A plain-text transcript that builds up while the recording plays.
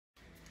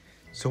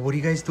So what are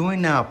you guys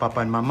doing now, Papa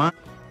and Mama?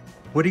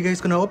 What are you guys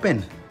gonna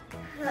open?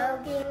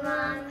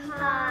 Pokemon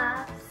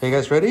Pops. Are you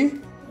guys ready?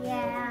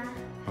 Yeah.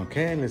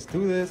 Okay, let's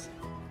do this.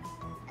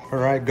 All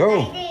right,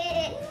 go. I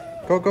did it.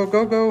 Go, go,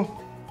 go, go. Come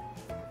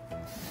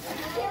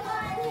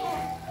on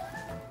here.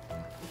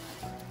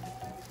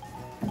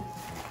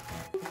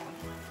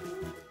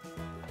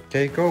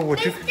 Okay, go.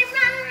 What you? Mr.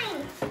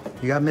 Mine.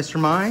 You got Mr.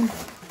 Mine?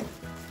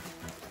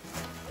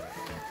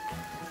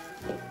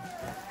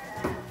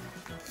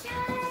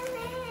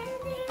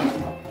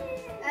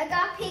 I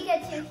got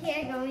Pikachu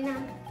here going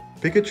on.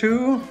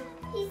 Pikachu?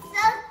 He's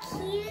so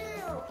cute.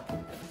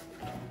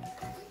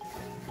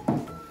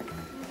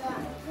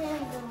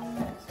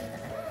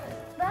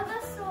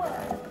 Bulbasaur.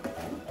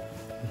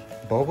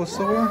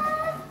 Bulbasaur?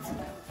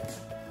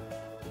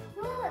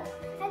 Look,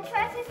 I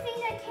tried to see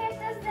the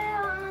characters that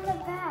are on the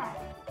back.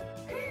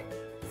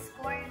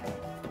 Squirtle.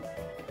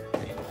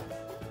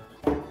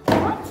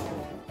 What?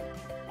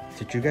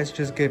 Did you guys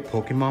just get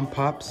Pokemon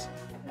Pops?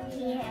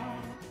 Yeah.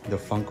 The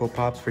Funko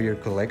Pops for your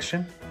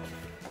collection?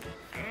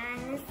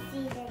 Let's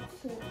see the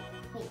cute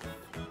face.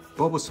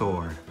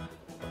 Bulbasaur.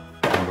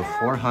 Number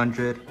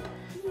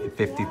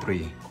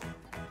 453.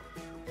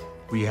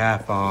 We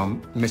have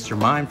Mr.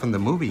 Mime from the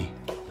movie.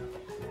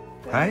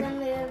 Right? The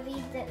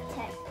movie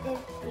Detective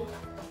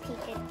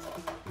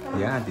Pikachu.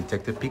 Yeah,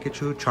 Detective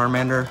Pikachu,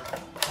 Charmander,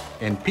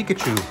 and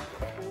Pikachu.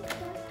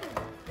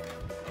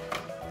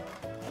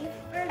 You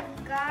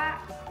forgot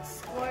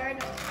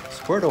Squirtle.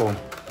 Squirtle.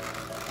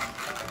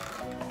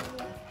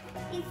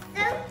 He's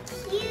so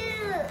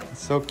cute.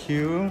 So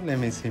cute. Let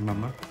me see,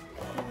 Mama.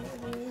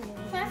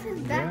 That's his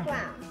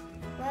background.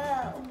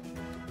 Whoa.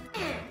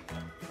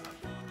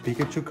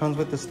 Pikachu comes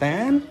with the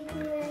stand.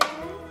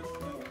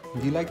 Do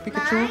you like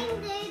Pikachu? Mine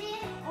didn't.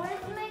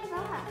 Where's my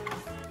box?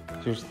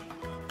 Here's,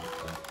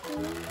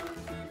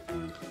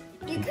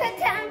 You could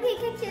turn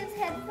Pikachu's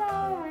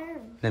headphone.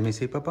 let me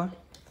see, Papa.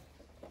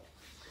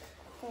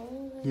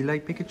 You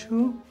like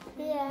Pikachu?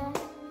 Yeah.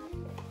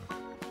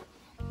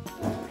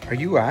 Are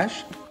you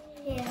Ash?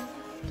 Yeah.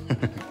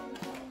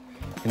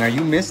 And are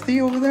you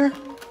Misty over there?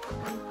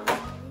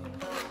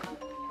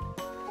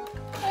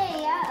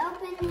 Hey, I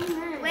opened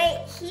mine.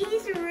 Wait,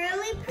 he's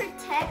really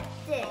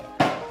protected.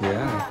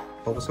 Yeah.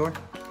 Bulbasaur?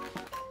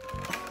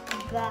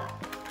 But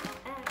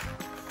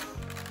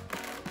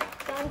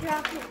don't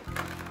drop him.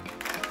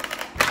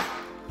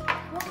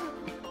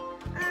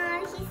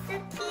 He's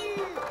so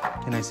cute.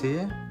 Can I see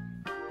it?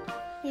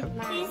 He's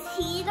mine. Is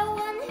he the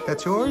one who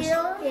That's yours?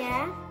 heals?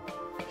 Yeah.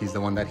 He's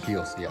the one that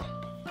heals, yeah.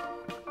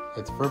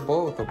 It's for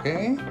both,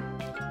 okay?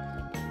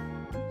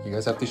 You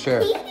guys have to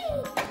share.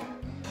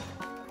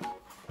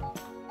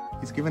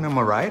 He's giving him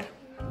a ride?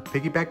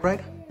 Piggyback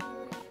ride?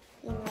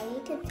 You know,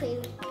 you could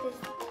take this.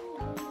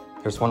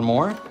 There's one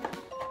more?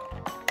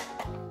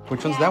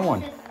 Which one's that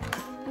one?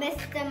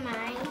 Mr.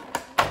 Mine.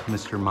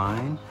 Mr.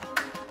 Mine.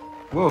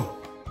 Whoa.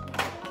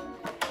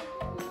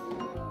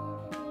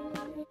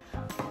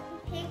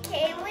 He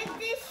came with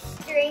this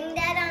string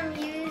that I'm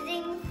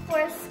using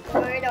for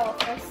Squirtle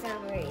for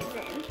some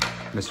reason.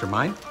 Mr.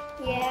 Mine?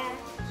 Yeah.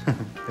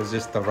 It's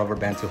just the rubber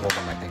band to hold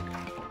them, I think.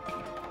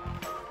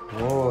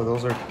 Whoa,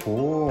 those are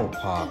cool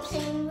pops. He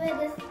came with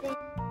this thing.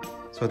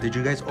 So did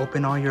you guys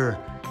open all your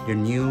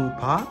new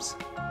pops?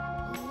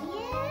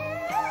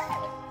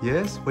 Yeah.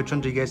 Yes? Which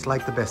one do you guys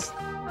like the best?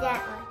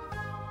 That one.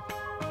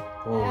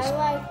 Oh, I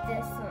like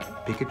this one.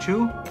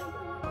 Pikachu?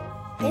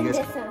 And you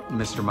guys, this one.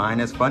 Mr. Mine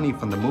is funny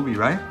from the movie,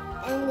 right?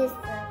 And this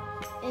one.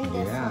 And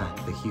this Yeah,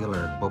 one. the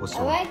healer, I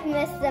Bulbasaur. like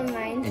Mr.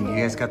 Mine too. And you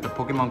guys got the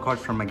Pokemon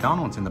cards from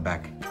McDonald's in the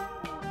back.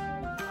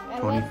 I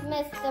like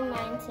Mr.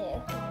 Mine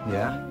too.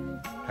 Yeah?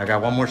 I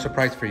got one more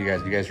surprise for you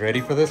guys. You guys ready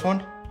for this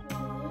one?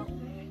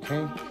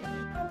 Okay.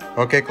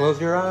 Okay, close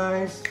your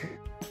eyes.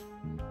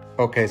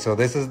 Okay, so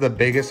this is the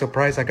biggest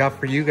surprise I got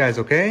for you guys,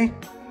 okay?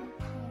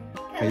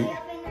 Can we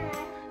open that?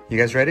 You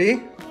guys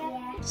ready? Yeah.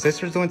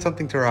 Sister's doing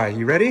something to her eye.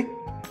 You ready?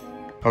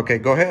 Okay,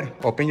 go ahead.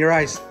 Open your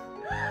eyes.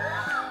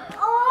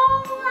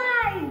 Oh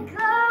my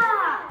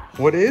god!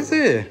 What is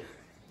it?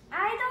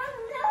 I don't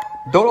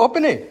know. Don't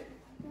open it.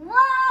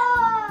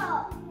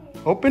 Whoa!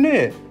 Open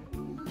it.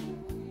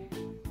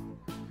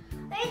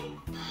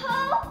 It's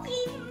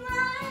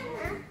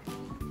Pokemon!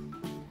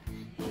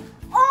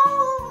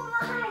 Oh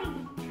my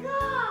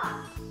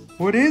god!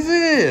 What is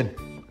it?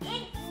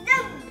 It's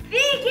the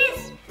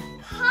biggest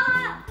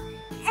pop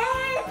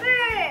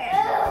ever!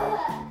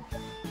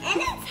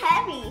 And it's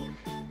heavy.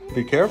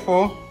 Be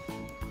careful.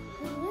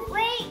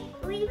 Wait,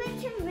 leave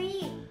it to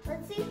me.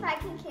 Let's see if I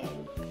can carry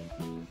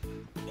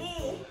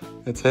it.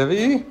 It's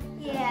heavy?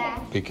 Yeah.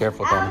 Be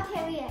careful, I'll Tommy.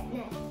 carry it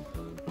next.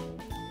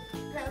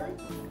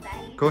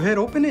 Go ahead,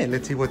 open it.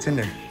 Let's see what's in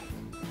there.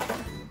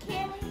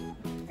 Carry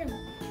the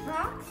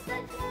box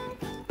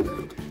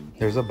again?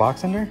 There's a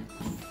box in there?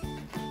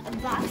 A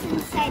box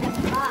inside a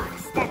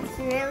box. That's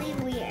really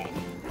weird.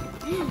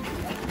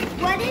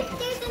 What if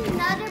there's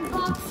another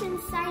box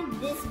inside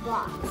this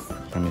box?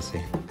 Let me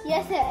see.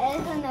 Yes, there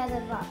is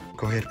another box.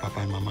 Go ahead, Papa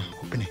and Mama.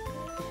 Open it.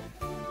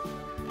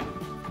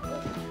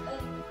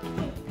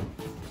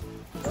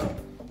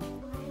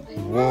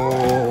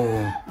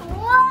 Whoa.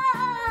 Whoa!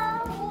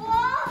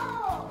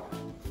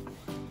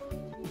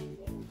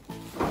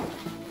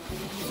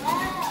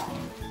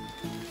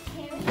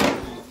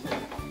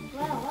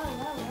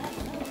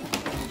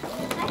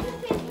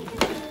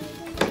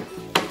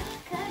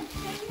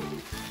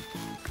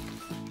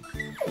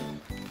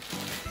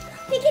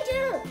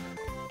 Pikachu!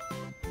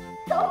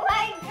 Oh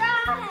my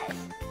gosh!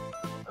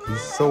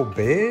 He's so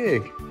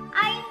big.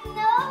 I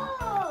know!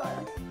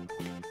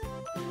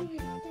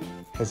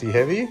 Is he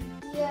heavy?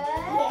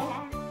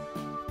 Yeah.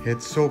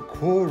 It's so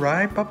cool,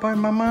 right, Papa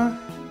and Mama?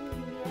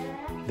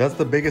 That's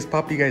the biggest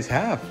pop you guys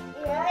have.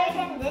 Bigger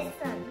than this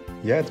one.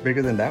 Yeah, it's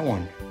bigger than that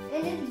one.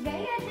 And it's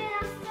bigger than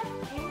our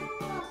stuffed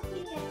animal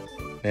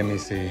Pikachu. Let me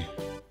see.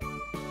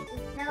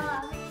 No,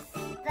 our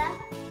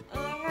stuffed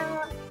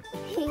animal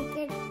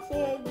Pikachu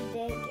is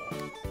bigger.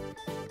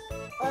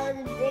 Well,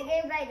 it's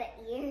bigger by the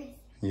ears.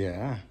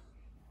 Yeah.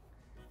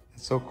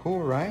 It's so cool,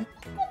 right?